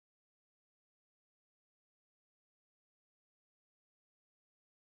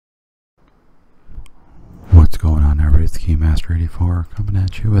everybody, it's Keymaster 84 coming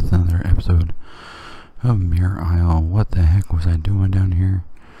at you with another episode of Mirror Isle. What the heck was I doing down here?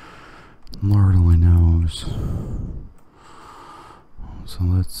 Lord only knows. So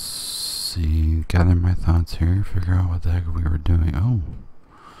let's see, gather my thoughts here, figure out what the heck we were doing. Oh,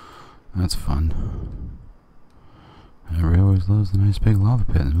 that's fun. Everybody always loves the nice big lava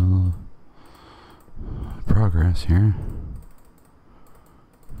pit in the middle of progress here.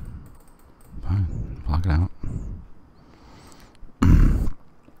 Fine, block it out.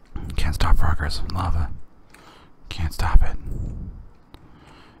 Can't stop progress with lava. Can't stop it.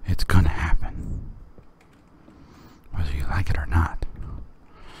 It's gonna happen, whether you like it or not.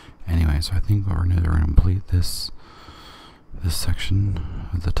 Anyway, so I think what we're gonna do, we're gonna complete this section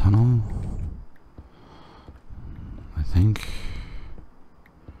of the tunnel. I think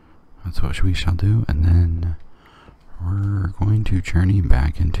that's what we shall do, and then we're going to journey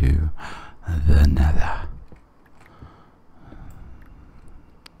back into the Nether.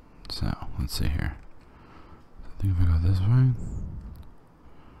 So let's see here. I think if I go this way,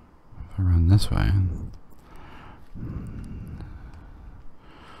 if I run this way.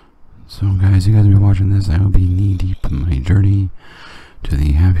 So guys, you guys will be watching this. I will be knee deep in my journey to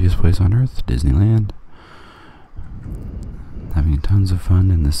the happiest place on earth, Disneyland. Having tons of fun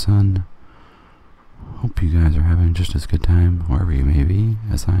in the sun. Hope you guys are having just as good time wherever you may be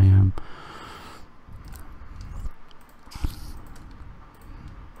as I am.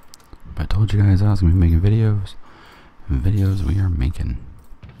 I told you guys I was going to be making videos, and videos we are making.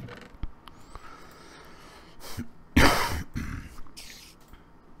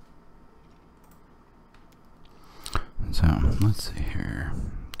 So, let's see here.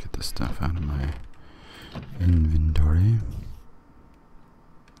 Get this stuff out of my inventory.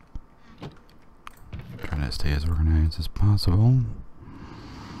 Try to stay as organized as possible.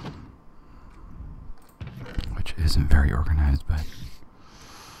 Which isn't very organized, but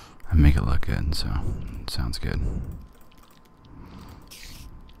I make it look good, so it sounds good.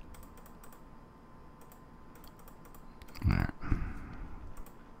 Alright.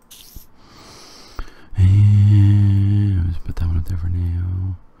 And let's put that one up there for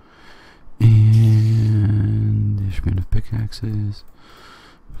now. And there should be enough pickaxes.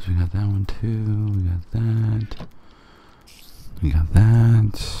 So we got that one too. We got that. We got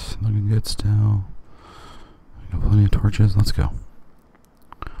that. Looking good still. We got plenty of torches. Let's go.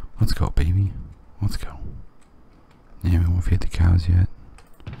 Let's go, baby. Let's go. Yeah, we won't feed the cows yet.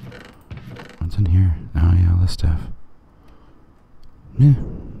 What's in here? Oh yeah, all this stuff. Yeah,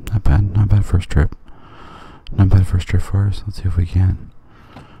 not bad. Not bad first trip. Not bad first trip for us. Let's see if we can.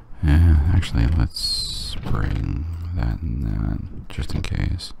 Yeah, actually, let's bring that and that, just in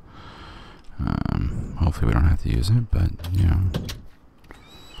case. Hopefully we don't have to use it, but, you know,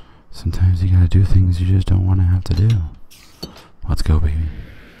 sometimes you gotta do things you just don't want to have to do. Let's go, baby.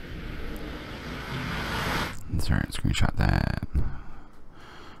 Sorry, screenshot that. I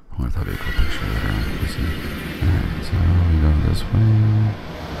wonder if that'd be a cool picture later on. Alright, so we go this way.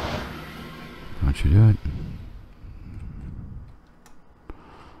 Don't you do it.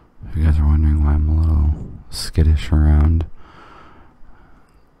 If you guys are wondering why I'm a little skittish around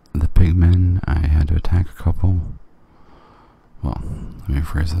the pigmen, I had to attack a couple. Well, let me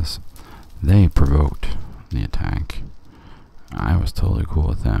phrase this. They provoked the attack. I was totally cool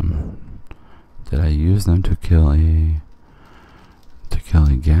with them. Did I use them to kill a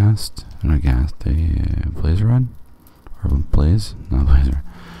blaze rod? Or blaze? Not blazer.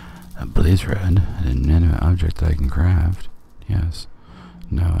 A blaze rod, an inanimate object that I can craft. Yes.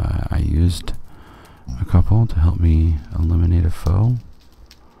 No, I used a couple to help me eliminate a foe.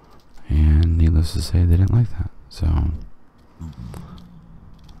 And needless to say, they didn't like that. So,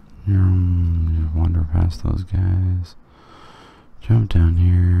 just wander past those guys. Jump down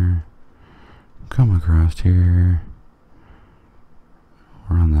here. Come across here.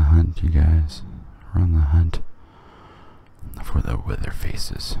 We're on the hunt, you guys. We're on the hunt for the wither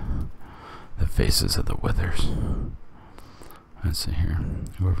faces. The faces of the withers. Let's see here.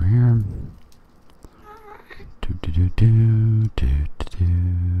 Go over here. Do do do do do do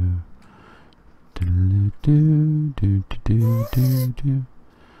do do do do do do do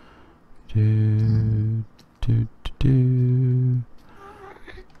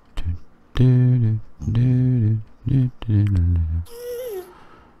do do.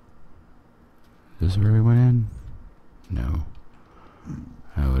 Is this where we went in? No.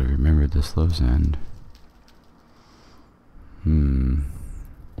 I would have remembered this loose end.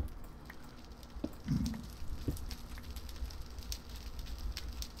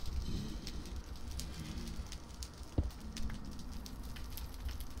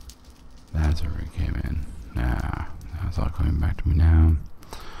 That's where we came in. Nah, That's all coming back to me now.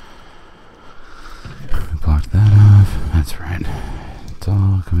 We blocked that off. That's right. It's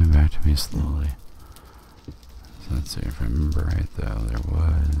all coming back to me slowly. So let's see if I remember right though. There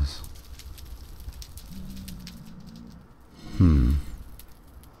was...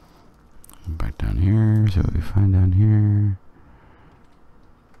 Back down here, see what we find down here.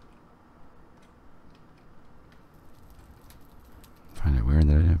 Find it weird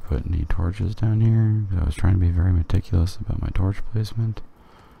that I didn't put any torches down here, because I was trying to be very meticulous about my torch placement.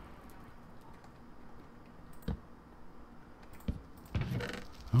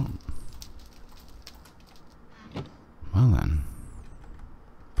 Oh. Well then.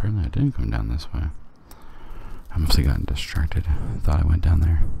 Apparently I didn't come down this way. I must have gotten distracted. I thought I went down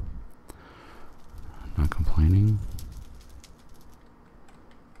there. Not complaining.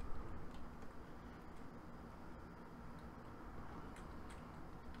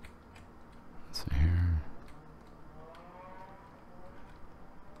 Let's see here.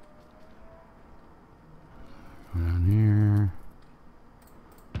 Go down here.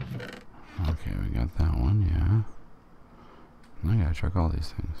 Okay, we got that one, yeah. I gotta check all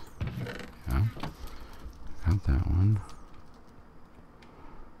these things. Yeah. Got that one.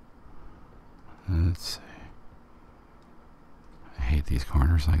 Let's see. I hate these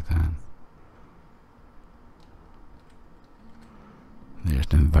corners like that. They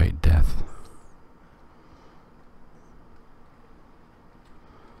just invite death.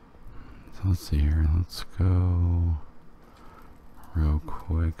 So let's see here. Let's go real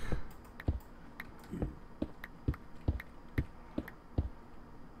quick.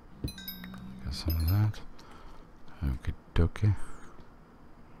 Got some of that. Okie dokie.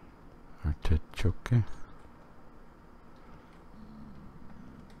 Artichoke.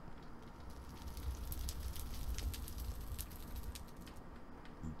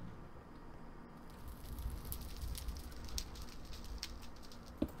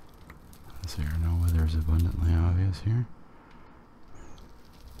 Let's see here. No weather's abundantly obvious here.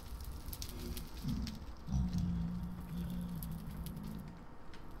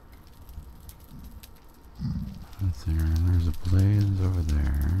 Let's see here. There's a blaze over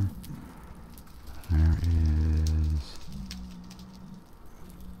there. There is...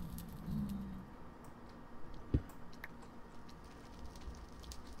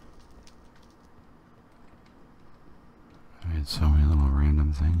 I made so many little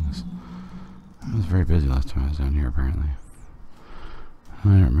random things. I was very busy last time I was down here, apparently. I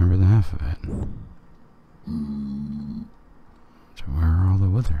don't remember the half of it. So where are all the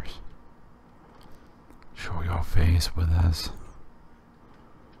withers? Show your face with us.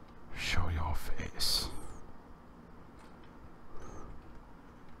 Show your face.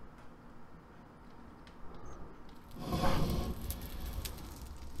 I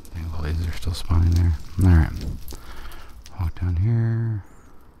think the blazes are still spawning there. Alright. Walk down here.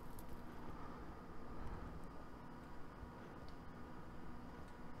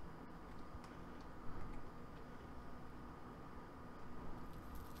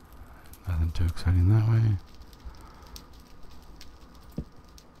 Nothing too exciting that way.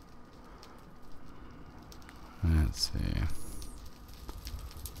 Let's see.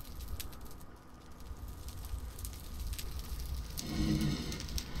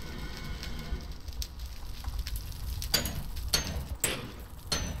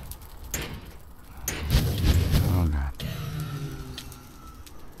 Oh God.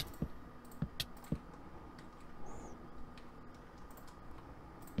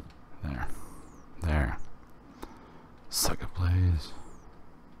 There. Suck it, blaze.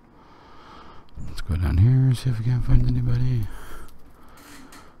 Let's go down here, see if we can't find anybody.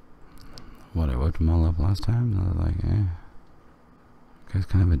 What, I woke them all up last time? And I was like, eh. Guy's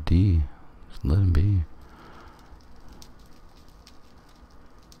kind of a D. Just let him be.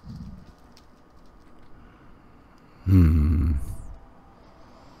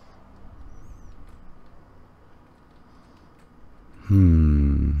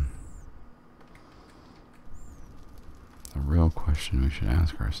 The real question we should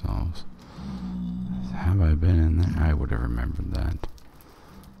ask ourselves is, have I been in there? I would have remembered that.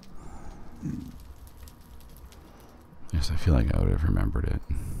 Yes, I feel like I would have remembered it.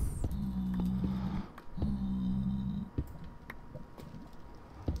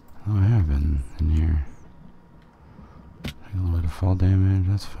 Oh, I have been in here. Take a little bit of fall damage,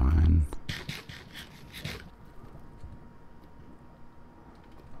 that's fine.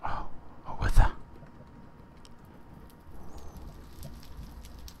 Oh, a wither.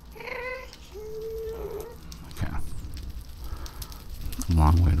 Okay. A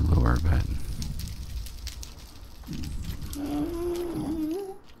long way to lower, but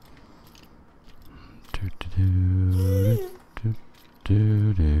do do do.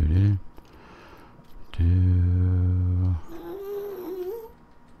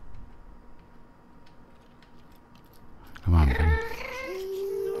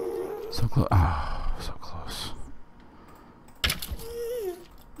 So close. Oh, so close.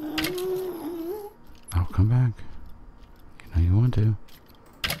 Oh, come back. You know you want to.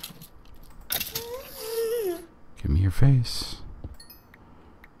 Give me your face.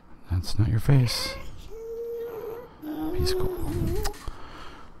 That's not your face. Piece of coal.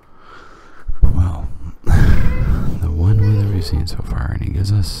 Well, the one wither we've seen so far, and he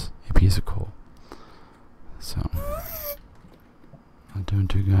gives us a piece of coal. So, not doing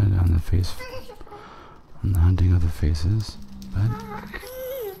too good on the face, on the hunting of the faces, but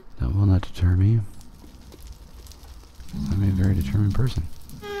that will not deter me. I'm a very determined person.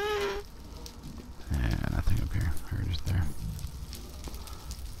 And nothing up here. We're just there.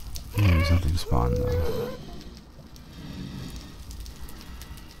 Maybe something spawned though.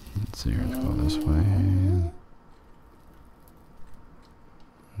 Let's see here. Let's go this way.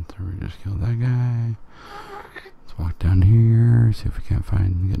 So we just killed that guy. Let's walk down here. See if we can't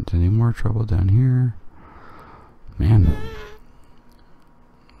get into any more trouble down here. Man. I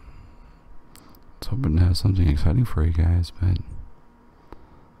was hoping to have something exciting for you guys, but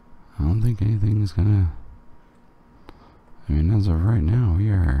I don't think anything is gonna. I mean, as of right now, we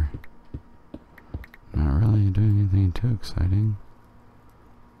are not really doing anything too exciting.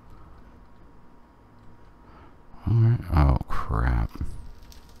 Alright. Oh, crap.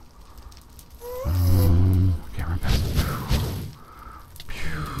 Okay, run past it.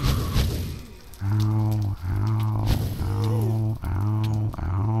 Ow, ow, ow, ow,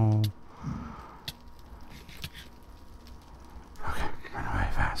 ow. Okay, run away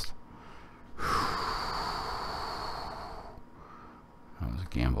fast. That was a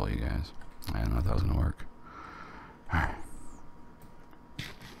gamble, you guys. I didn't know if that was gonna work. Alright.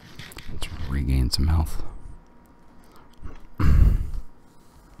 Let's regain some health.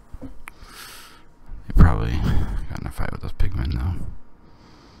 They probably got in a fight with those pigmen though.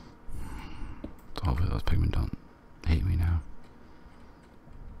 So hopefully those pigmen don't hate me now.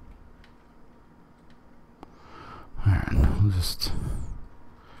 Alright, we'll just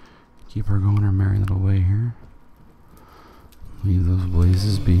keep her going our merry little way here. Leave those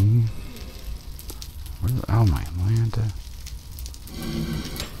blazes be. Oh my Lanta.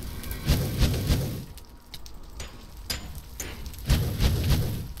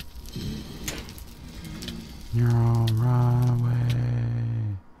 You're all right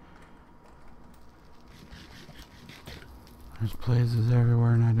away. There's blazes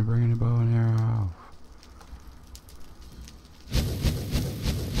everywhere and I had to bring in a bow and arrow.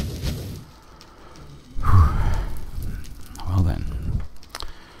 Well then,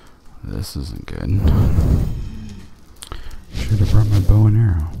 this isn't good. Should have brought my bow and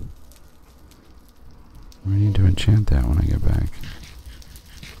arrow. We need to enchant that when I get back.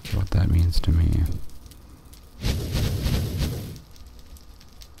 What that means to me.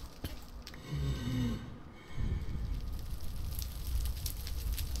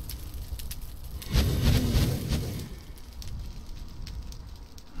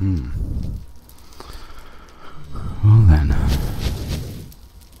 Well then. At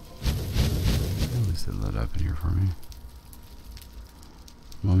least it lit up in here for me.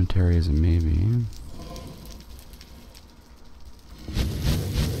 Momentary as a maybe.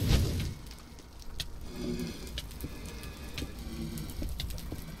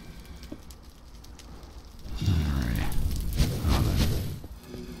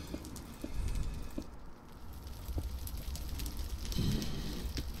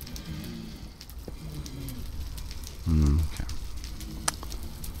 Okay.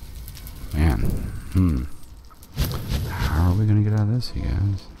 Man. How are we gonna get out of this, you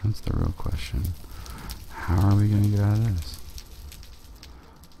guys? That's the real question. How are we gonna get out of this?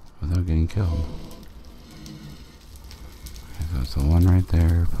 Without getting killed. Okay, so it's the one right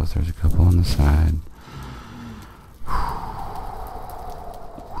there, plus there's a couple on the side.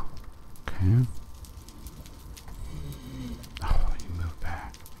 Okay. Oh, you move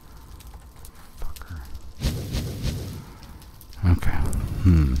back. Fucker. Okay.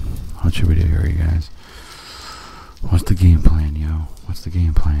 What should we do here, you guys? What's the game plan, yo? What's the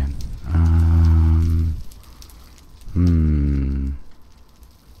game plan?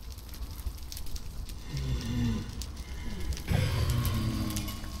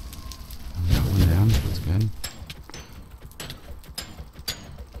 Got one down. That's good.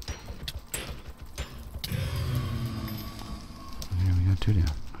 Okay, we got two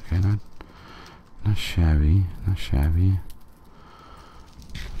down. Okay, not shabby. Not shabby.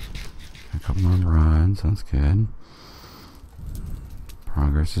 A couple more rods, that's good.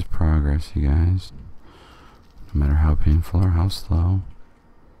 Progress is progress, you guys. No matter how painful or how slow.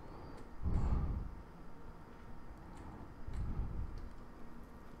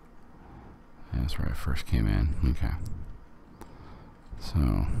 that's where I first came in. Okay.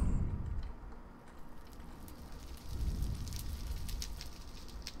 So.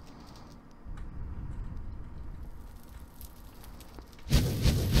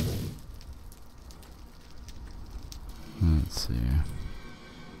 Let's see.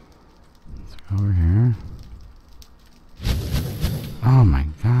 Let's go over here. Oh my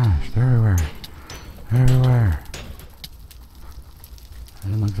gosh, they're everywhere. Everywhere. I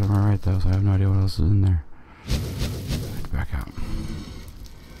didn't look somewhere right though, so I have no idea what else is in there. I have to back out.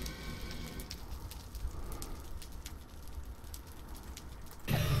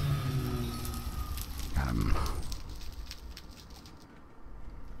 Got him.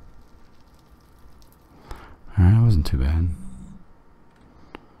 Alright, that wasn't too bad.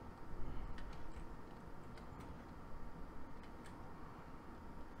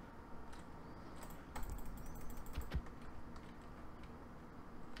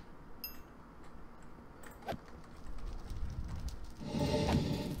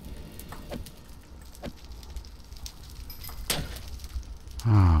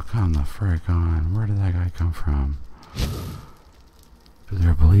 Oh, come the frick on. Where did that guy come from?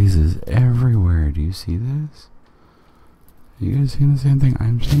 There are blazes everywhere. Do you see this? You guys seeing the same thing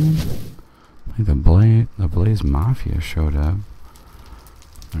I'm seeing? Like the Blaze Mafia showed up.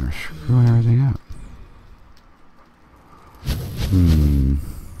 They're screwing everything up.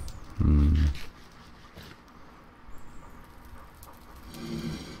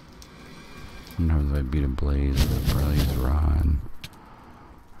 Sometimes I beat a Blaze with a Blaze rod.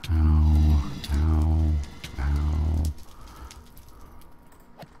 Ow, ow, ow.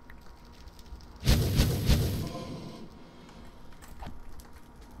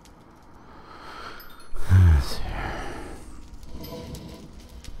 Let's see.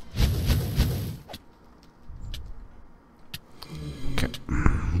 Okay,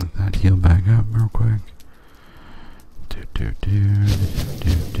 let that heal back up real quick. Do.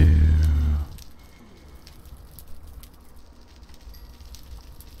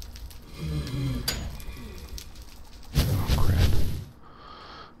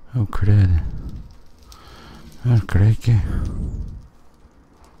 Oh, cred. Oh, creke.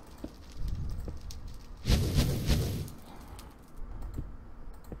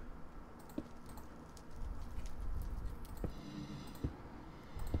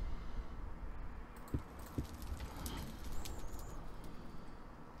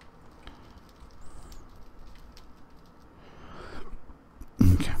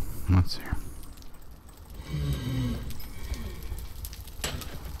 Okay, let's see.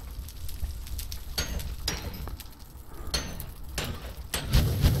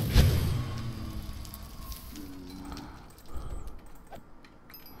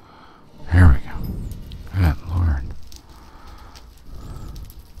 There we go. Good Lord.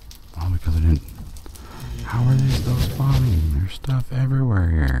 All because I didn't. How are they still spawning? There's stuff everywhere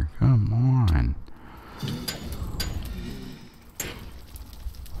here. Come on.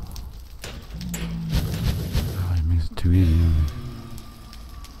 Oh, it makes it too easy.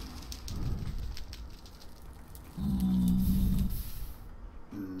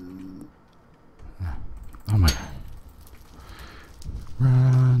 Oh my God.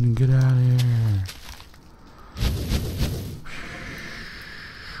 Run and get out of here.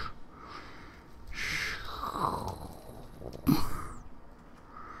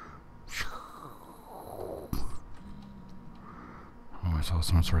 Oh, I saw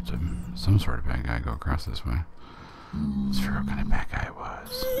some sort of bad guy go across this way. Let's figure out what kind of bad guy it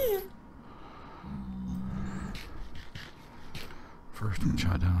was. First, we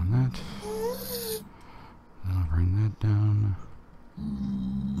shot down on that. Then I'll bring that down.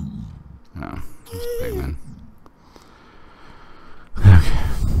 Oh, that's big man. Okay.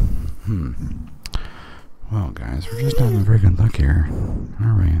 Well, guys, we're just having very good luck here,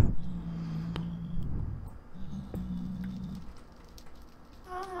 aren't we?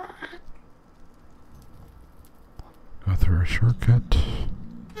 Go through a shortcut.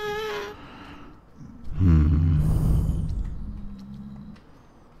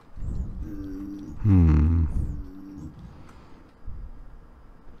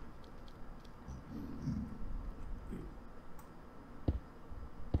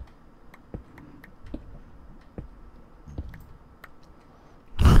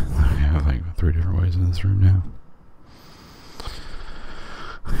 I have like 3 different ways in this room now.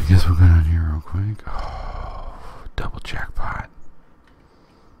 I guess we'll go down here real quick. Oh, double jackpot.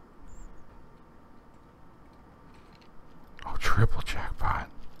 Oh, triple jackpot.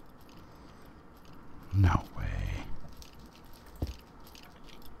 No way.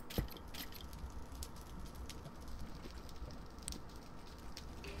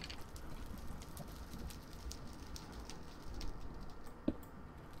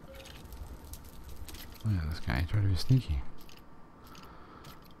 this guy. He tried to be sneaky.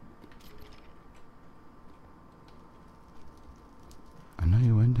 I know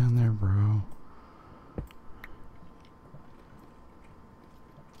you went down there, bro.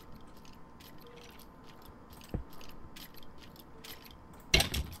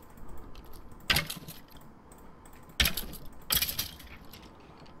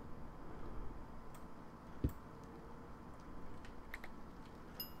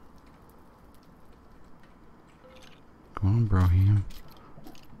 Come on, Broham.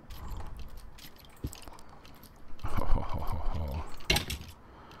 Oh.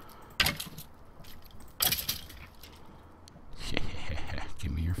 Yeah,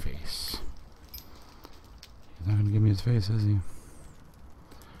 give me your face. He's not gonna give me his face, is he?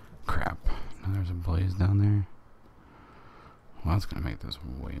 Crap. Now there's a blaze down there. Well, that's gonna make this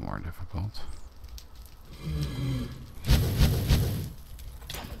way more difficult.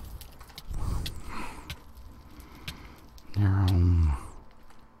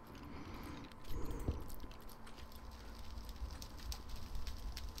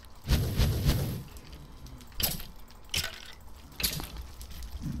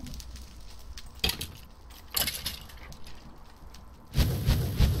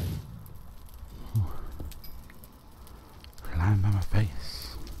 Lying by my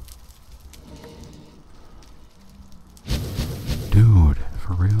face. Dude,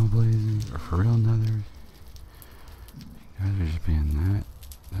 for real, Blazing? Or for real, Nether? You guys are just being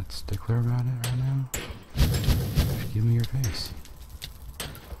that stickler about it right now? Just give me your face.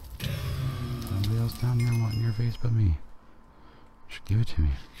 Nobody else down here wanting your face but me. Just give it to me.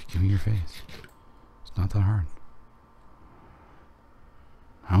 Just give me your face. It's not that hard.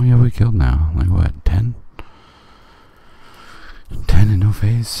 How many have we killed now? Like what, 10? 10 and no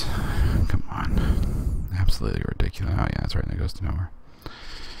face? Come on. Absolutely ridiculous. Oh yeah, that's right, that goes to nowhere.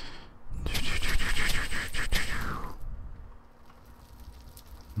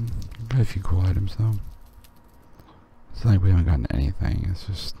 Got a few cool items though. It's not like we haven't gotten anything, it's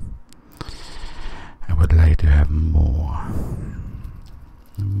just I would like to have more.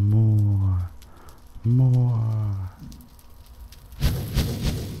 More.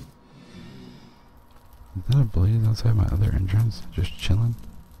 Is that a blaze outside my other entrance? Just chilling?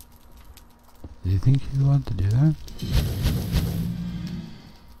 Do you think he's allowed to do that?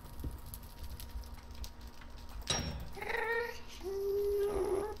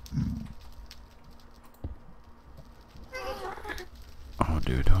 Oh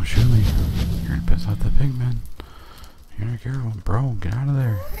dude, don't shoot me. You're gonna piss off the pigmen. You're not careful. Bro, get out of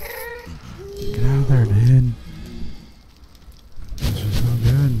there. Get out of there, dude. This is no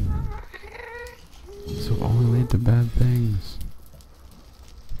good. This will only lead to bad things.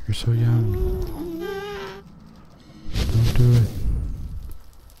 You're so young. Don't do it.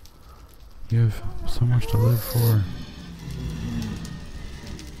 You have so much to live for.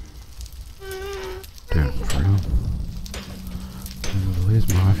 Dude, for real? The Blaze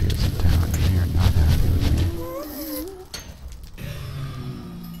Mafia's in town and they are not happy with me.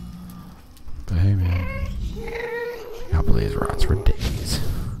 But hey man, got blaze rods for days.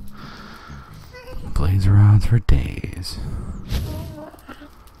 Blaze rods for days.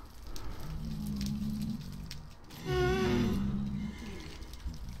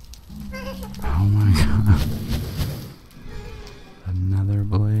 Oh my god. Another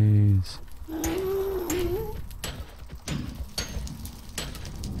blaze.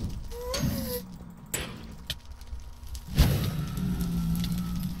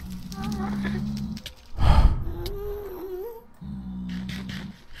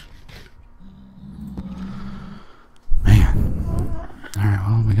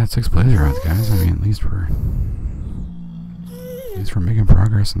 We got 6 blaze rods, guys. I mean, at least we're making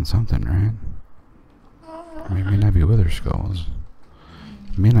progress in something, right? I mean, it may not be wither skulls.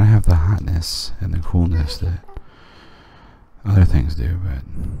 It may not have the hotness and the coolness that other things do, but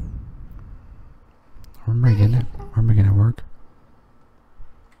we're making it. We're making it work.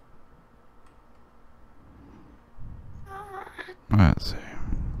 Let's see.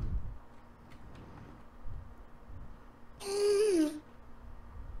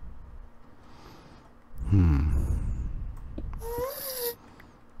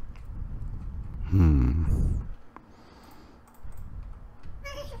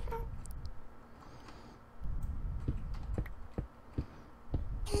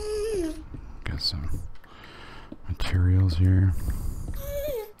 Got some materials here.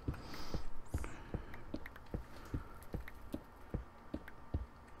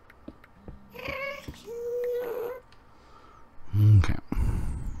 Okay.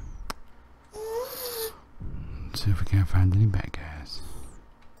 Let's see if we can't find any bad guys.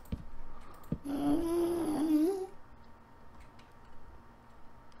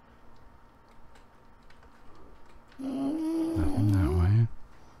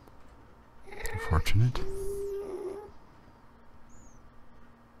 unfortunate.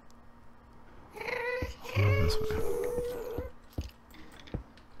 Go this way.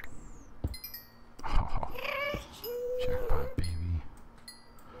 Oh, jackpot, baby.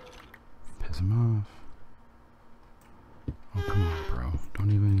 Piss him off. Oh, come on, bro.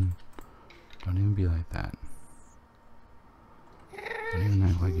 Don't even be like that. Don't even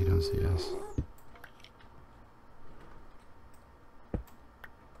act like you don't see us.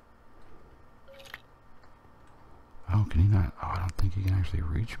 Oh, can he not? Oh, I don't think he can actually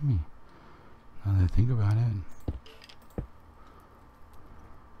reach me. Now that I think about it.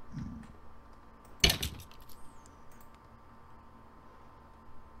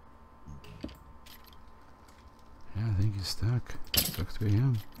 Yeah, I think he's stuck. Stuck to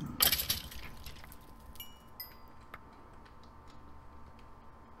him.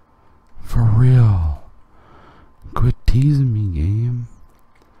 For real. Quit teasing me, game.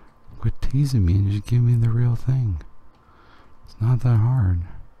 Quit teasing me and just give me the real thing. It's not that hard.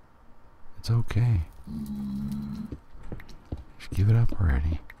 It's okay. Just give it up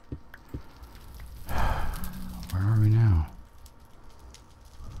already. Where are we now?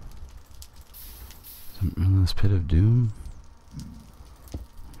 Some endless pit of doom?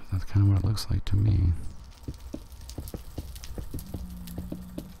 That's kind of what it looks like to me.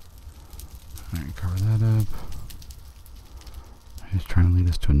 Alright, cover that up. He's trying to lead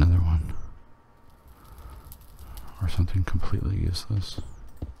us to another one. Or something completely useless.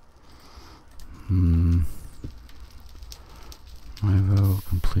 My vote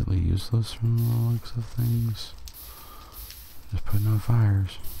completely useless from the looks of things. Just putting out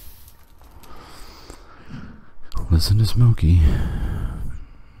fires. Listen to Smokey.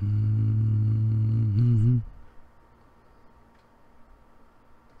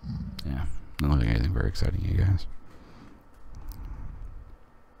 Yeah, not looking at anything very exciting, you guys.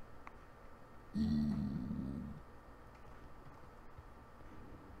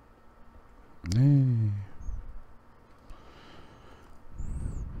 Hey.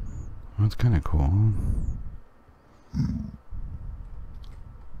 Well, that's kind of cool.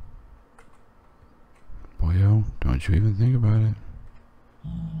 Boyo, don't you even think about it.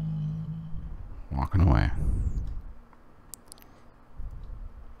 Walking away.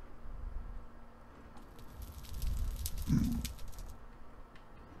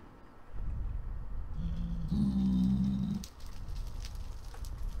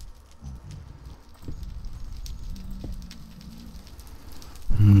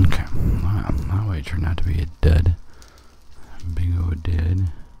 Okay, well, that way turned out to be a dud. Big O did.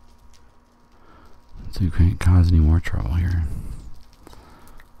 So you can't cause any more trouble here.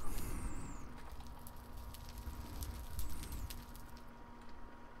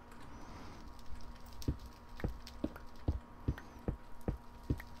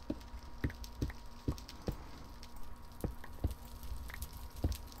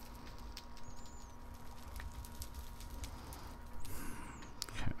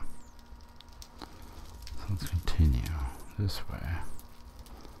 Let's continue this way.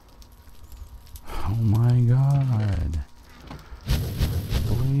 Oh my god.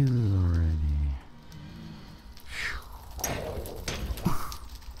 Blazes already.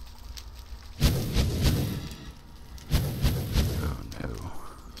 Oh no.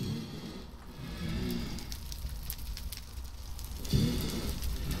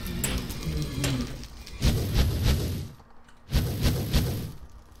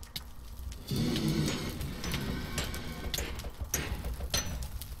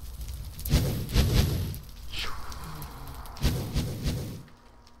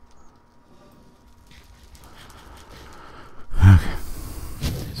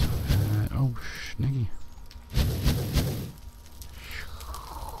 Oh, sniggy.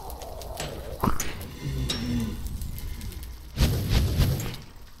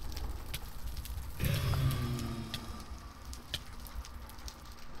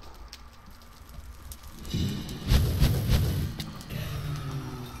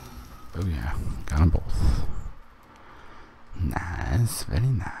 Oh yeah, got them both. Nice, very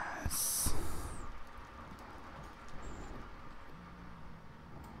nice.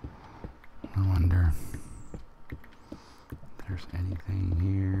 I wonder if there's anything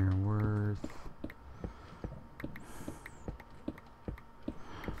here worth.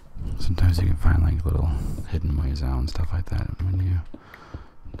 Sometimes you can find like little hidden ways out and stuff like that when you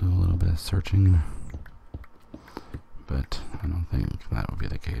do a little bit of searching. But I don't think that would be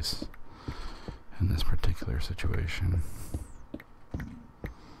the case in this particular situation.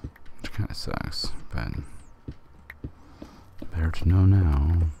 Which kind of sucks, but better to know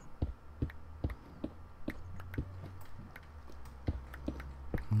now.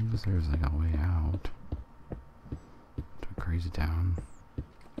 unless there's like a way out to a crazy town.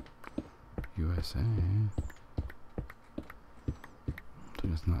 USA. So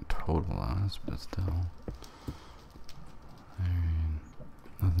it's not total loss, but still.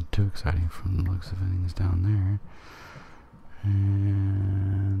 Nothing too exciting from the looks of things down there.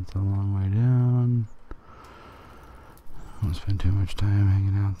 And it's a long way down. I won't spend too much time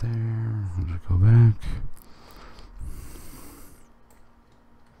hanging out there. I'll just go back.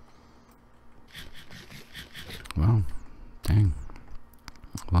 Well, dang.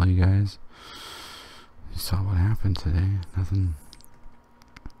 Well, you guys, you saw what happened today.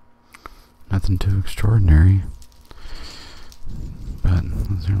 Nothing too extraordinary. But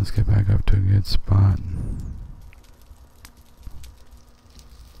let's get back up to a good spot.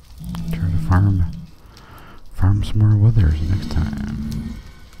 Try to farm some more withers next time.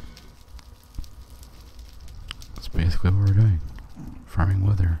 That's basically what we're doing. Farming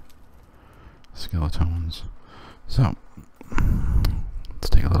wither skeletons. So let's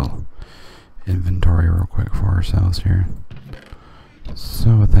take a little inventory real quick for ourselves here.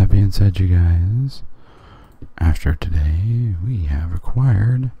 So with that being said, you guys, after today we have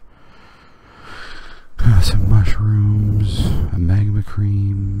acquired some mushrooms, a magma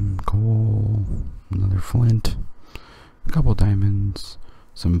cream, coal, another flint, a couple diamonds,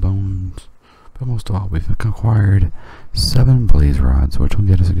 some bones, but most of all we've acquired 7 blaze rods, which will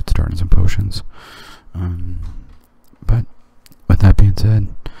get us a good start in some potions. But with that being said,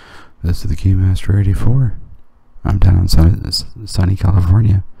 this is the Keymaster 84. I'm down in sunny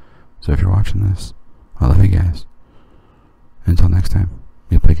California, so if you're watching this, I love you guys. Until next time,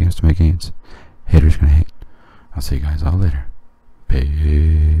 we play games to make gains. Haters gonna hate. I'll see you guys all later.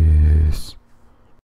 Peace.